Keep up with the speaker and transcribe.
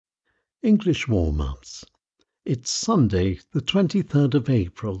English warm-ups. It's Sunday, the 23rd of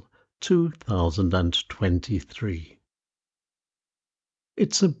April, 2023.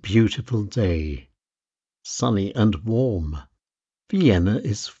 It's a beautiful day, sunny and warm. Vienna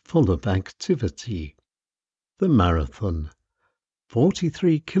is full of activity. The marathon,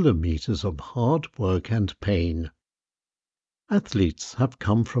 43 kilometers of hard work and pain. Athletes have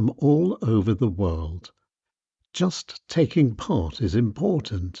come from all over the world. Just taking part is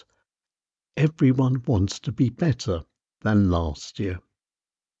important. Everyone wants to be better than last year.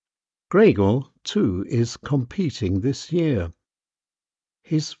 Gregor, too, is competing this year.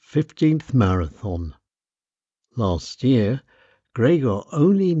 His 15th marathon. Last year, Gregor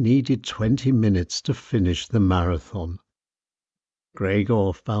only needed 20 minutes to finish the marathon.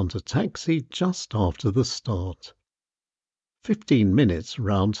 Gregor found a taxi just after the start. 15 minutes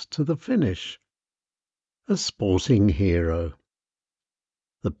round to the finish. A sporting hero.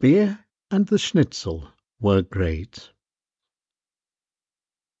 The beer and the schnitzel were great.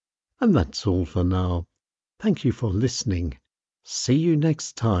 And that's all for now. Thank you for listening. See you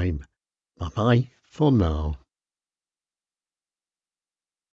next time. Bye-bye for now.